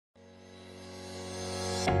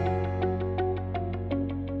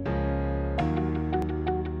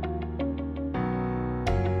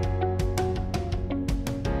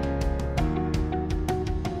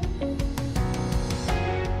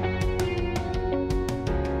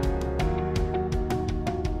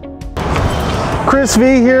Chris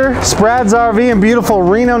V here, Sprads Rv in beautiful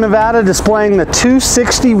Reno, Nevada, displaying the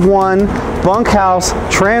 261 bunkhouse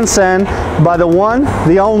Transcend by the one,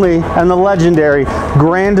 the only, and the legendary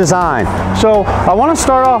Grand Design. So I want to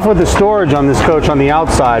start off with the storage on this coach on the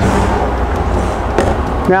outside.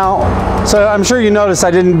 Now, so I'm sure you noticed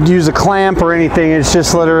I didn't use a clamp or anything, it's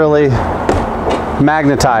just literally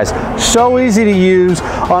magnetized. So easy to use.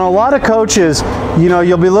 On a lot of coaches, you know,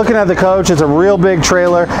 you'll be looking at the coach, it's a real big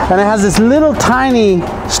trailer, and it has this little tiny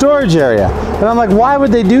storage area. And I'm like, why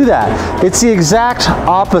would they do that? It's the exact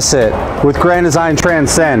opposite with Grand Design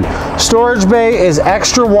Transcend. Storage bay is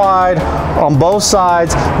extra wide on both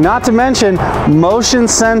sides, not to mention motion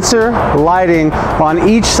sensor lighting on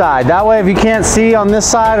each side. That way, if you can't see on this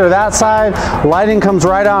side or that side, lighting comes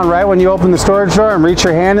right on right when you open the storage door and reach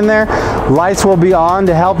your hand in there. Lights will be on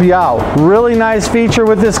to help you out. Really nice feature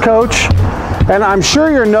with this coach. And I'm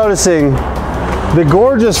sure you're noticing the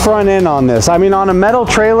gorgeous front end on this. I mean, on a metal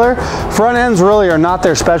trailer, front ends really are not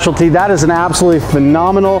their specialty. That is an absolutely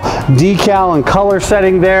phenomenal decal and color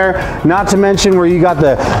setting there. Not to mention where you got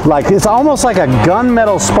the, like, it's almost like a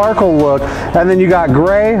gunmetal sparkle look, and then you got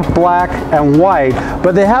gray, black, and white,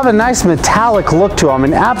 but they have a nice metallic look to them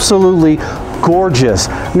and absolutely gorgeous.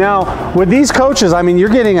 Now, with these coaches, I mean, you're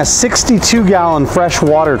getting a 62-gallon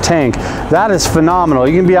freshwater tank. That is phenomenal.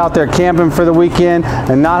 You can be out there camping for the weekend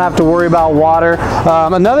and not have to worry about water.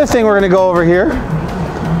 Another thing we're going to go over here.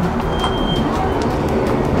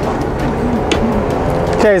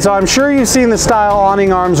 Okay, so I'm sure you've seen the style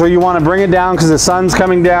awning arms where you want to bring it down because the sun's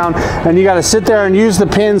coming down and you got to sit there and use the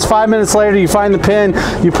pins. 5 minutes later, you find the pin,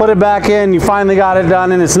 you put it back in, you finally got it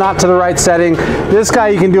done, and it's not to the right setting. This guy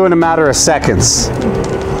you can do in a matter of seconds.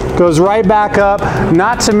 Goes right back up.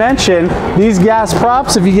 Not to mention these gas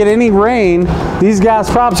props, if you get any rain, these gas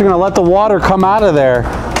props are going to let the water come out of there.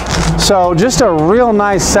 So just a real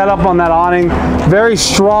nice setup on that awning. Very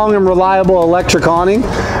strong and reliable electric awning.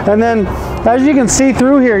 And then as you can see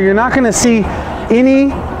through here, you're not going to see any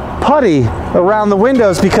putty around the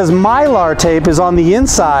windows because Mylar tape is on the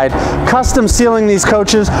inside, custom sealing these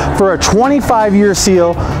coaches for a 25-year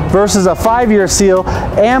seal versus a 5-year seal,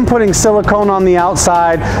 and putting silicone on the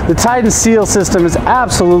outside. The Titan seal system is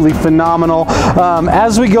absolutely phenomenal.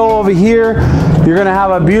 As we go over here, you're going to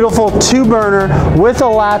have a beautiful 2-burner with a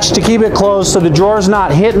latch to keep it closed so the drawer's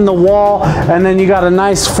not hitting the wall, and then you got a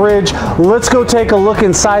nice fridge. Let's go take a look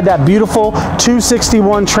inside that beautiful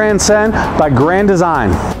 261 Transcend by Grand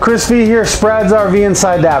Design. Chris V here, Sprads Rv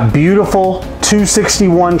inside that beautiful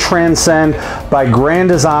 261 Transcend by Grand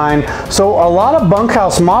Design. So a lot of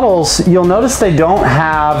bunkhouse models, you'll notice they don't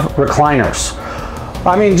have recliners.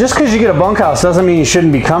 I mean, just because you get a bunkhouse doesn't mean you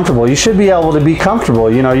shouldn't be comfortable. You should be able to be comfortable.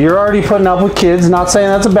 You know, you're already putting up with kids, not saying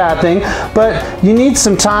that's a bad thing, but you need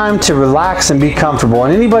some time to relax and be comfortable.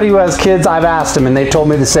 And anybody who has kids, I've asked them and they've told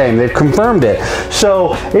me the same. They've confirmed it.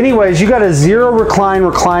 So anyways, you got a zero recline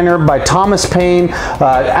recliner by Thomas Payne.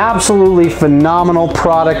 Absolutely phenomenal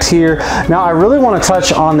product here. Now, I really want to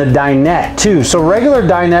touch on the dinette too. So regular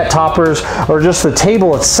dinette toppers, or just the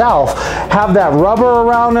table itself, have that rubber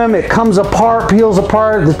around them. It comes apart, peels apart.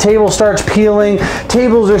 The table starts peeling.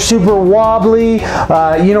 Tables are super wobbly,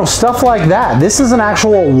 you know, stuff like that. This is an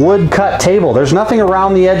actual wood cut table. There's nothing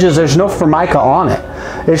around the edges. There's no Formica on it.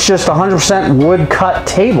 It's just 100% wood cut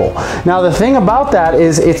table. Now the thing about that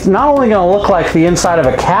is it's not only going to look like the inside of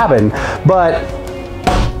a cabin, but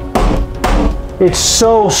it's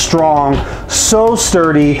so strong, so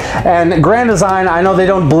sturdy, and Grand Design, I know they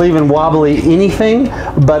don't believe in wobbly anything,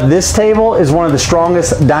 but this table is one of the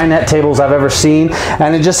strongest dinette tables I've ever seen,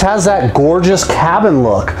 and it just has that gorgeous cabin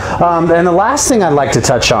look. And the last thing I'd like to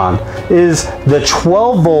touch on is the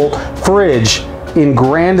 12-volt fridge in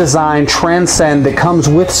Grand Design Transcend that comes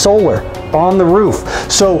with solar on the roof.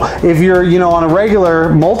 So if you're, you know, on a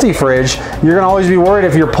regular multi-fridge, you're gonna always be worried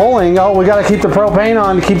if you're pulling, oh, we gotta keep the propane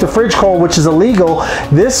on to keep the fridge cold, which is illegal.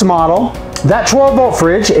 This model, that 12-volt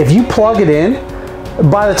fridge, if you plug it in,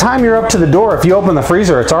 by the time you're up to the door, if you open the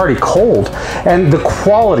freezer, it's already cold. And the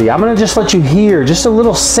quality, I'm gonna just let you hear just a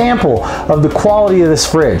little sample of the quality of this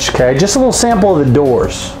fridge, okay? Just a little sample of the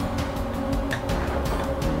doors.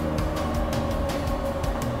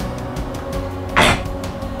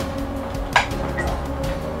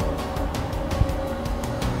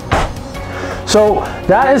 So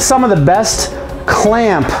that is some of the best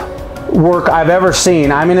clamp work I've ever seen.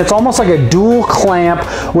 I mean, it's almost like a dual clamp.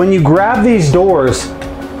 When you grab these doors,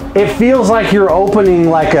 it feels like you're opening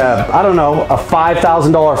like a, I don't know, a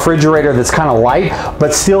 $5,000 refrigerator that's kind of light,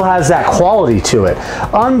 but still has that quality to it.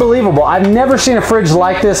 Unbelievable. I've never seen a fridge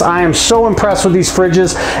like this. I am so impressed with these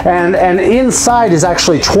fridges, and inside is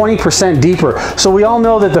actually 20% deeper. So we all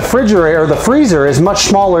know that the refrigerator or the freezer is much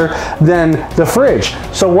smaller than the fridge.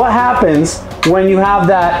 So what happens when you have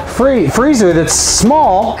that freezer that's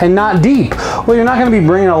small and not deep? Well, you're not going to be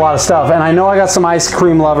bringing a lot of stuff. And I know I got some ice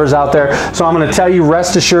cream lovers out there, so I'm going to tell you,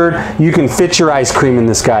 rest assured, you can fit your ice cream in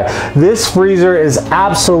this guy. This freezer is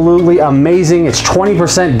absolutely amazing. It's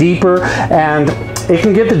 20% deeper, and it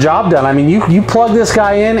can get the job done. I mean, you plug this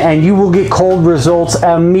guy in and you will get cold results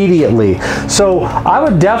immediately. So I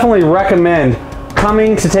would definitely recommend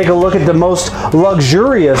coming to take a look at the most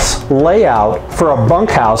luxurious layout for a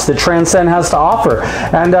bunkhouse that Transcend has to offer.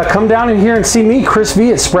 And come down in here and see me, Chris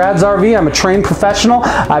V at Sprads Rv. I'm a trained professional.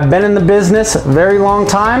 I've been in the business a very long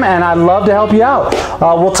time, and I'd love to help you out.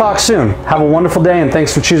 We'll talk soon. Have a wonderful day, and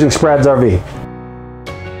thanks for choosing Sprads Rv.